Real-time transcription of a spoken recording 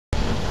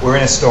we're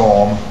in a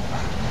storm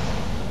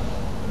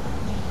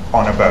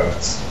on a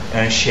boat,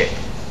 in a ship.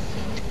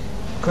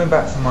 Coming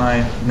back from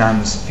my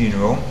nan's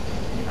funeral,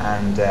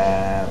 and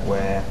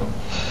we're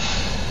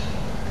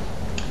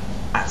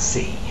at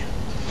sea.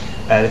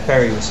 The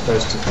ferry was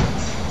supposed to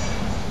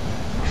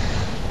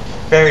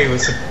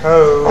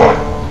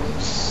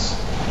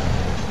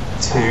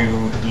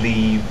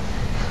leave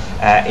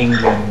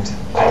England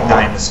at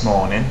 9 this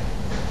morning,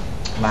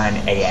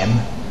 9 a.m.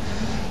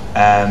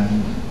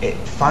 It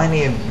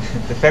finally,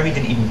 the ferry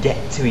didn't even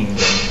get to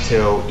England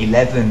till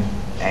 11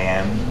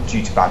 a.m.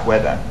 due to bad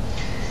weather.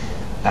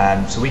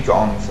 So we got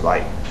on for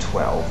like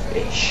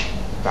 12-ish,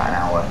 about an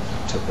hour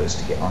it took us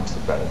to get onto the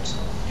boat.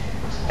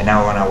 And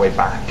now we're on our way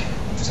back.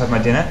 Just had my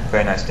dinner,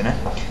 very nice dinner.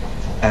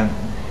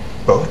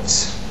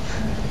 But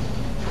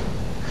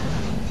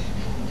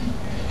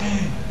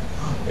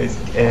it's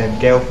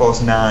gale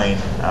force 9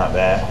 out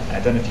there.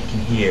 I don't know if you can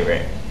hear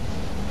it.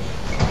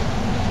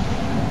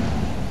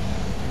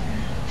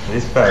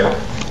 This boat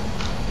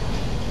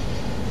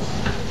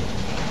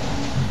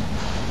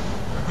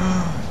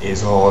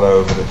is all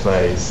over the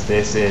place.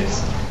 This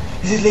is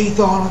Lee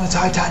Thorne on the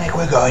Titanic,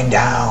 we're going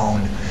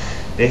down.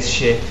 This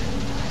ship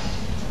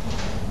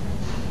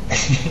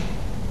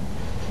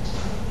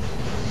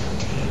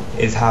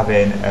is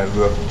having a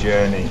rough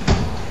journey.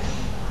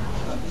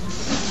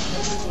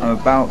 I'm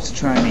about to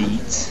try and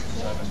eat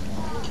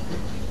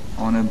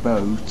on a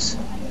boat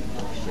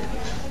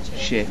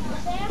ship.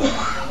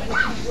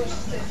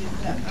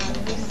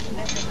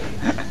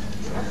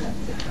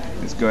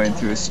 It's going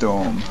through a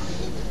storm.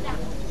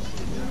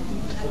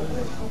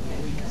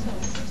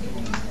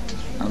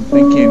 I'm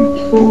thinking...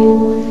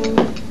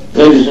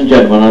 Ladies and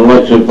gentlemen, I'd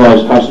like to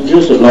advise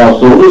passengers that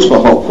last orders for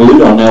hot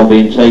food are now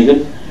being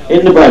taken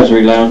in the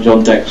Brasserie Lounge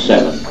on deck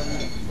 7.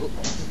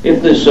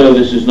 If this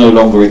service is no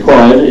longer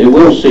required, it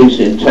will cease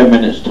in 10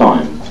 minutes'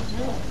 time.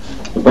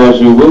 The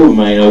Brasserie will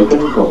remain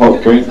open for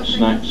hot drinks,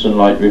 snacks and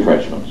light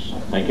refreshments.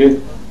 Thank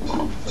you.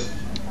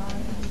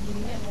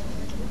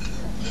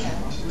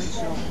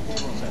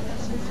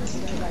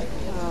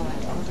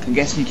 I'm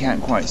guessing you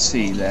can't quite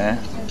see there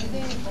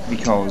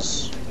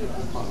because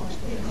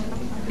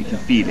you can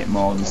feel it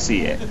more than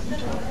see it,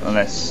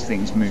 unless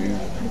things move.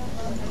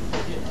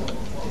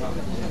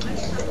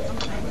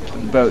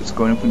 The boat's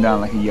going up and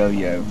down like a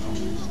yo-yo.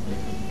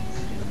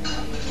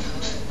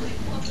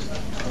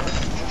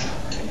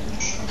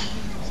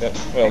 Yep,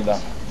 well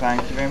done.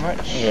 Thank you very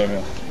much. Very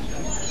well.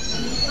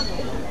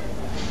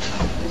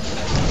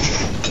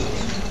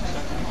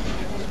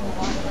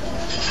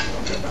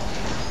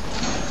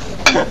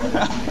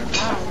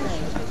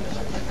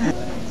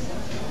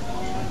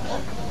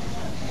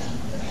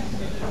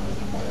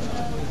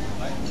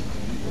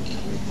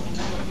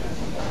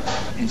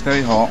 It's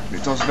very hot,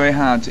 it's also very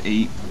hard to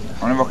eat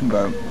on a rocking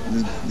boat.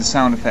 The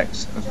sound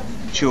effects of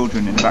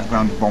children in the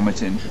background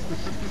vomiting.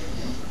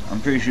 I'm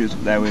pretty sure it's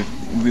up there with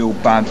real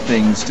bad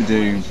things to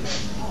do.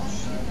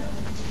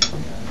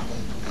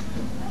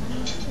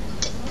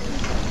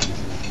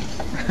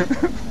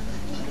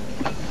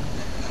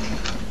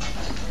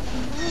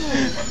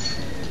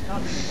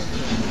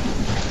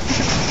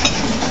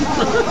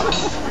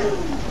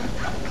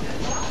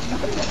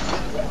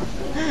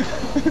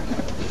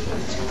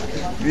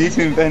 You need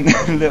to invent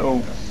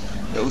little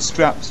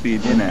straps for your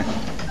dinner.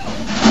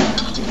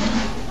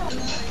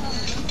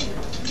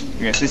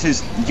 Yes, this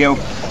is gale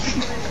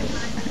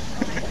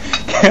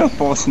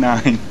force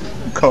 9,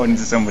 according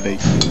to somebody.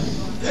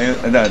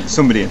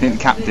 Somebody, I think the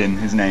captain,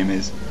 his name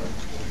is.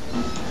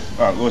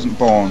 Well, it wasn't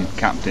born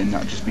captain,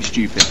 that would just be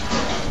stupid.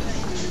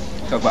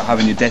 Talk about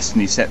having your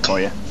destiny set for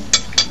you.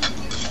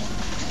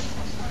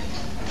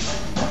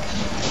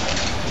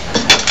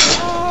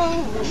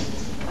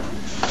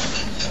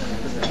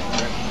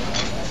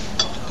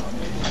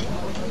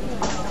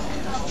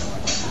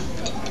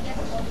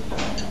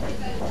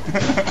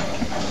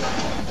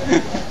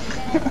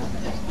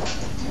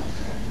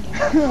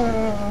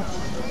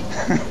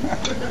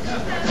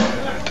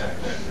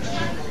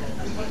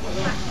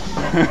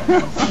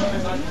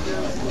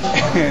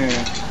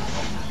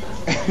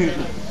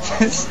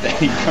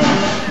 Steak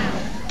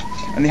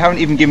and they haven't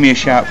even given me a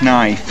sharp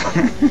knife.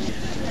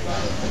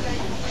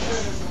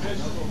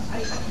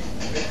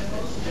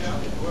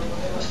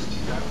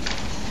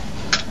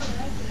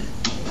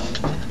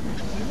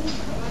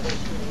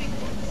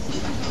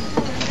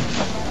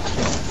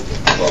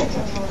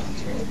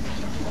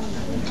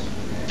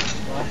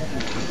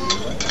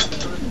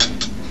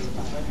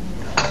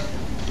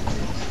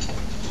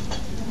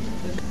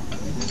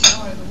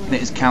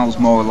 This cow's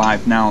more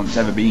alive now than it's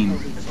ever been.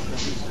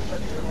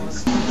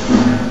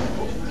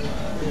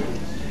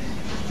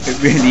 It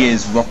really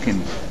is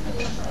rocking.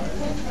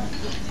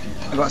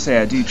 I've got to say,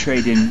 I do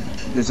trade in.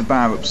 There's a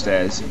bar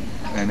upstairs,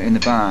 and in the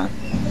bar,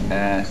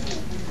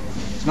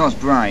 it's not as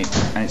bright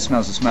and it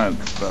smells of smoke,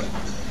 but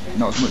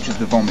not as much as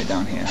the vomit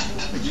down here,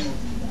 which is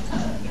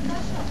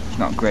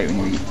not great when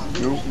you eat.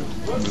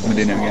 With my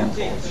dinner again.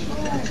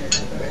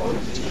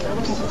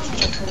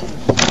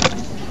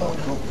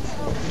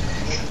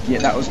 Yeah,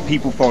 that was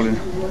people falling.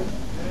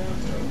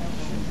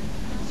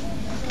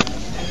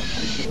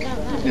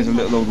 There's a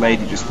little old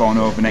lady just fallen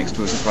over next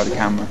to us just by the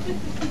camera.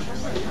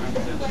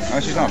 Oh,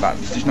 she's not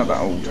that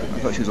old. I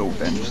thought she was old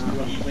then, just now.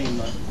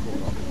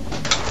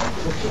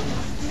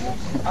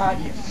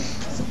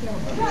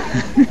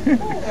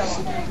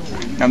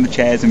 And the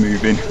chairs are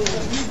moving.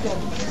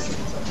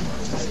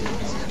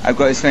 I've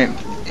got to say,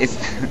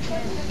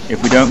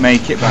 if we don't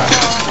make it back.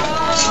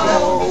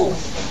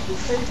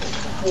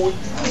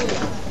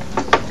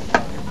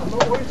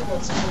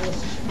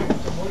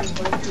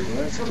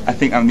 I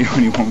think I'm the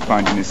only one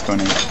finding this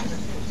funny.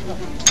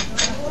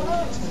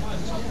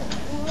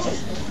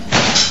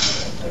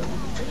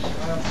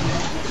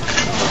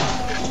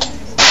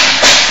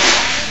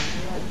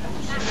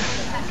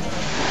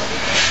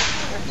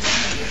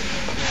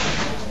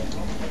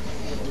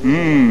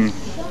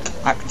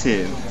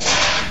 Active.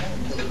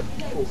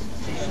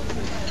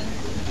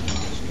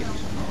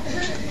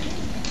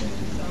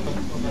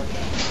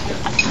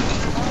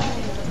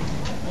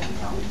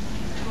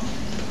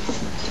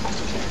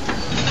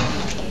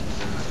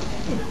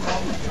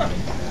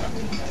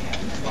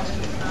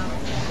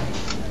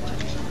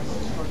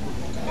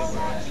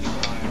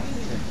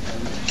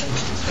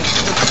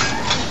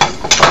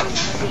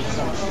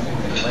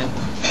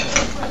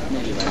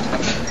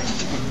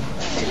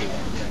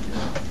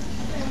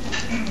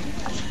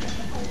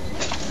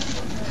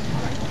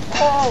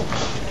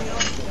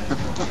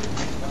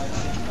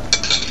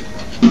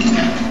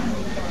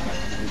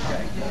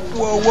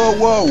 Whoa, whoa,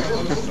 whoa!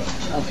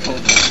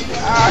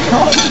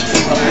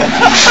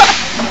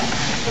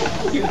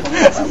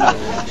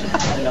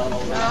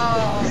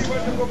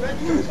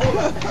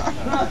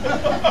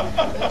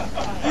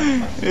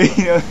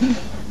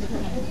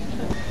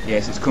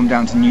 Yes, it's come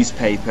down to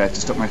newspaper to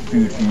stop my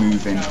food from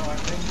moving.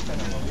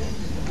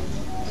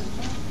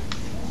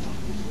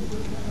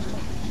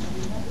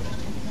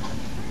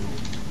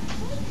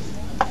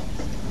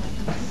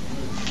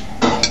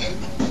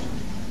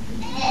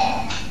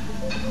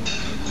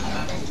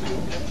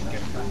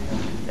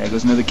 There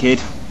goes another kid.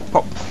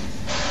 Pop.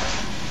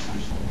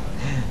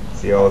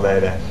 See you all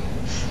later.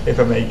 If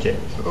I make it.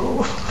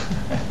 Ooh.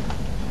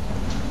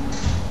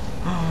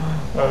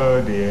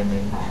 Oh dear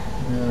me.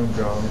 Oh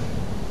god.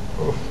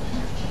 Oh.